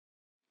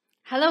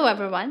Hello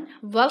everyone,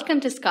 welcome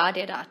to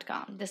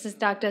sqadia.com. This is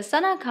Dr.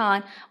 Sana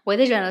Khan with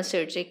the General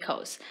Surgery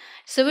course.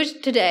 So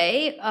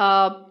today,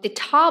 the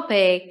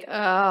topic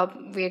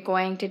we're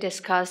going to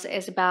discuss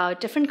is about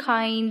different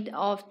kind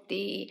of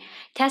the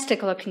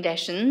testicular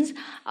conditions,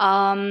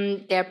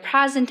 their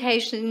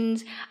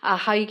presentations,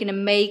 how you're going to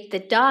make the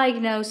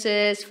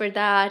diagnosis for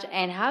that,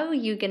 and how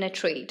you're going to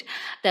treat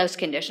those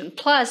conditions.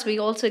 Plus,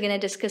 we're also going to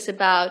discuss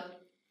about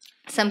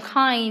some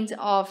kinds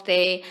of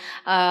the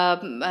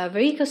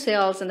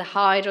varicoceles and the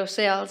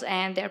hydrocoeles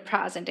and their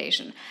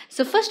presentation.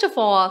 So first of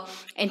all,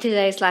 in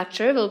today's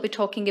lecture, we'll be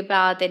talking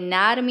about the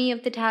anatomy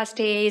of the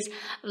testes,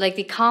 like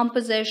the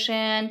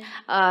composition,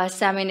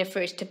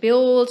 seminiferous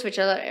tubules, which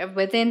are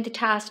within the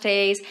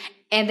testes,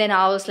 and then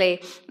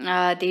obviously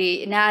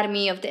the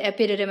anatomy of the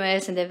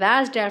epididymis and the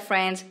vas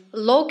deferens,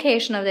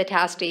 location of the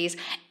testes,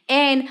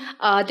 and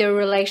their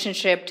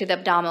relationship to the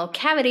abdominal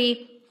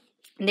cavity,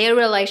 their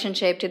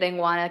relationship to the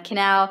inguinal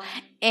canal,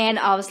 and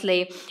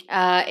obviously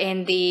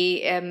in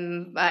the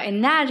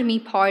anatomy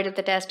part of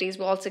the testes,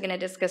 we're also going to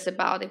discuss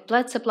about the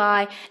blood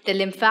supply, the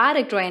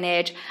lymphatic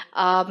drainage,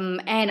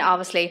 and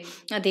obviously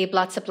the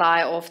blood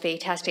supply of the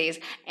testes.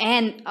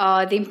 And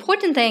the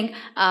important thing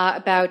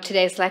about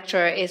today's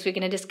lecture is we're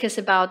going to discuss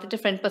about the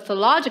different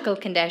pathological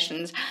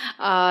conditions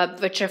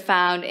which are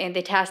found in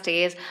the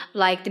testes,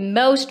 like the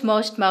most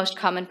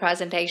common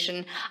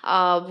presentation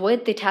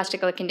with the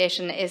testicular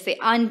condition is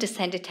the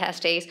undescended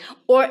testes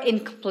or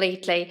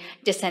incompletely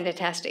descended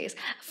testes.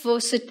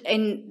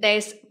 In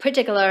this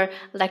particular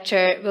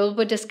lecture, we'll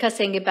be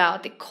discussing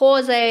about the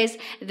causes,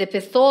 the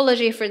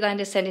pathology for the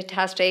undescended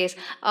testes,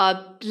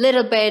 a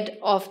little bit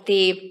of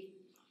the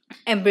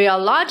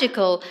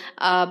embryological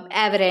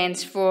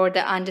evidence for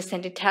the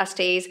undescended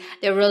testes,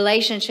 their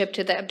relationship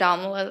to the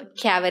abdominal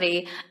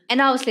cavity,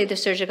 and obviously the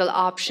surgical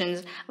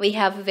options we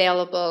have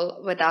available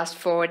with us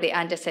for the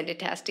undescended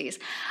testes.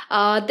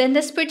 Then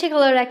this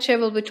particular lecture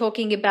will be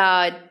talking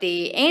about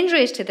the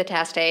injuries to the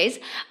testes,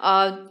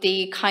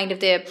 the kind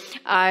of the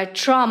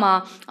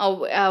trauma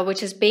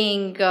which is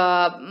being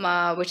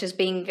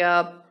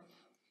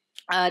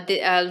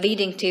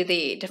leading to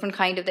the different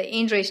kind of the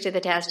injuries to the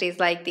testes,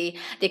 like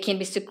there can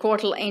be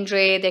scrotal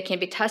injury, there can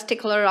be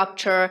testicular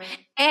rupture,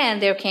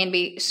 and there can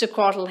be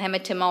scrotal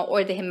hematoma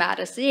or the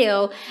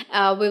hematocele.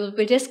 We will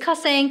be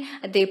discussing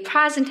the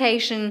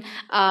presentation,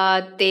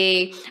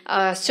 the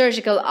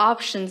surgical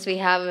options we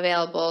have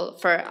available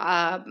for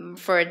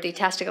the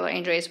testicular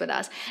injuries with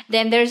us.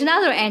 Then there's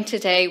another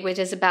entity which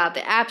is about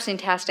the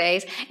absent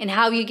testes and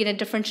how you're going to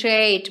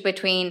differentiate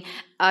between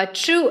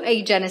true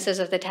agenesis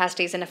of the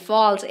testes and a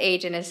false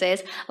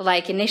agenesis.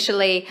 Like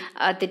initially,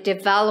 the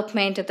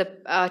development of the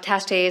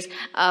testes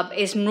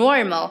is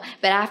normal,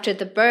 but after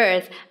the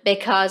birth,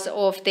 because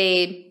of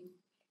the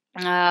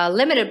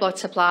limited blood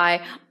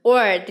supply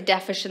or the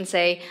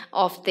deficiency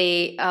of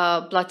the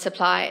blood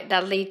supply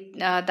that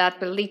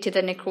will lead to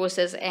the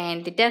necrosis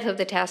and the death of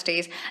the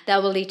testes,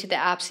 that will lead to the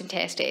absent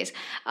testes.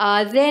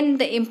 Then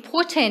the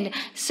important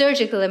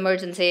surgical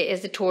emergency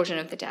is the torsion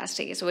of the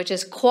testes, which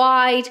is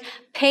quite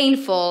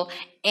painful,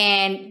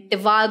 and the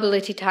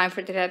viability time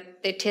for the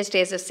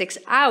testes is 6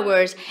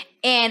 hours,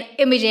 and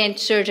immediate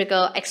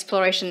surgical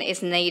exploration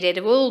is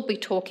needed. We'll be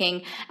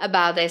talking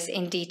about this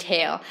in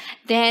detail.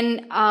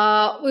 Then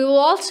we will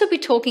also be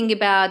talking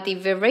about the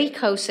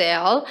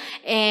varicocele,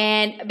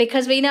 and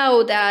because we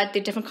know that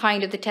the different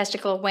kind of the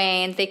testicular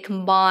veins, they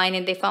combine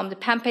and they form the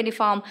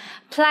pampiniform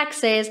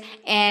plexus,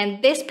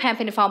 and this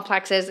pampiniform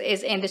plexus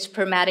is in the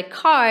spermatic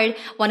cord,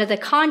 one of the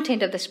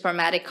content of the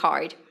spermatic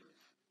cord.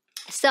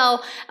 So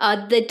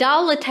the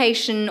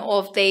dilatation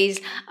of these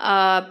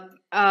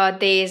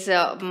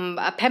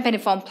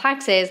pampiniform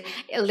plexus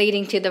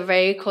leading to the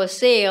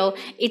varicocele,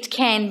 it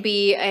can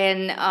be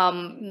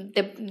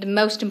the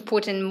most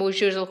important, most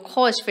usual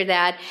cause for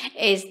that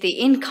is the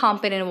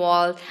incompetent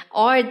wall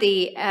or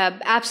the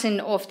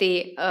absence of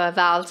the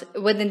valves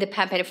within the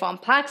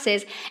pampiniform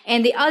plexus,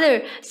 and the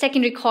other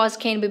secondary cause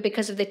can be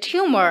because of the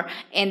tumor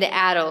in the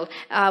adult.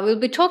 We'll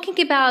be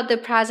talking about the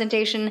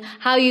presentation,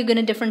 how you're going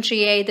to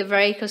differentiate the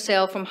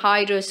varicocele from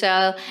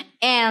hydrocele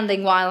and the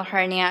inguinal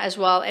hernia as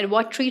well, and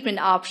what treatment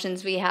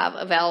options we have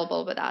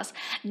available with us.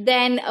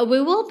 Then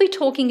we will be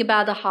talking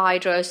about the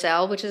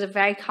hydrocele, which is a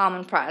very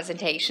common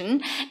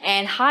presentation,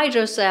 and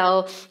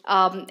hydrocele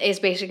is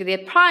basically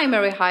the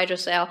primary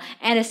hydrocele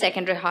and a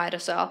secondary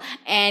hydrocele.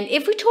 And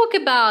if we talk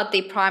about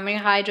the primary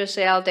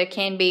hydrocele, there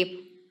can be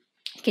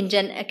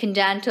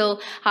congenital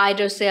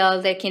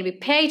hydrocele, there can be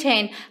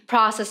patent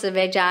process of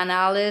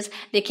vaginalis,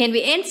 there can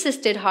be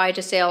encysted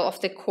hydrocele of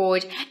the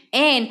cord,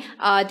 and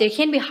there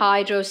can be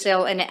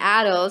hydrocele in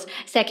adults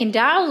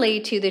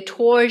secondarily to the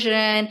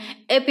torsion,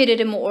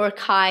 epididymal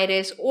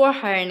orchitis, or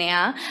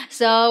hernia.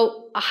 So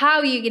how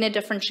are you going to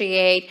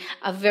differentiate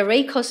a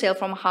varicocele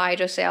from a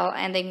hydrocele,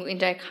 and the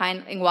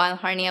inguinal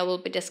hernia? We'll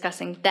be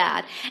discussing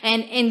that.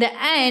 And in the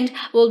end,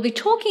 we'll be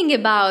talking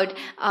about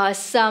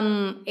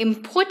some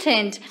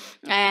important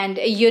and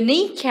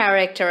unique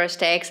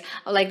characteristics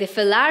like the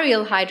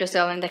filarial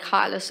hydrocele and the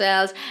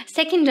chylocoeles,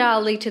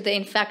 secondarily to the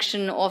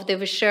infection of the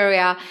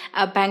viscera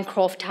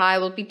Bancroft.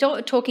 We'll be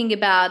talking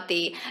about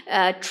the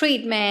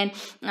treatment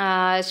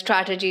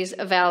strategies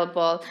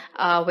available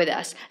with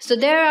us. So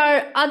there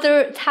are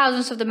other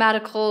thousands of the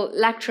medical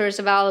lectures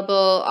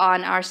available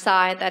on our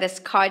site, that is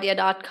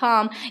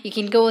sqadia.com. You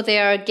can go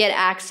there, get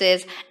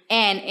access,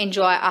 and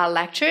enjoy our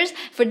lectures.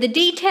 For the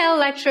detailed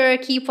lecture,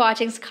 keep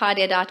watching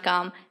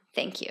sqadia.com.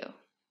 Thank you.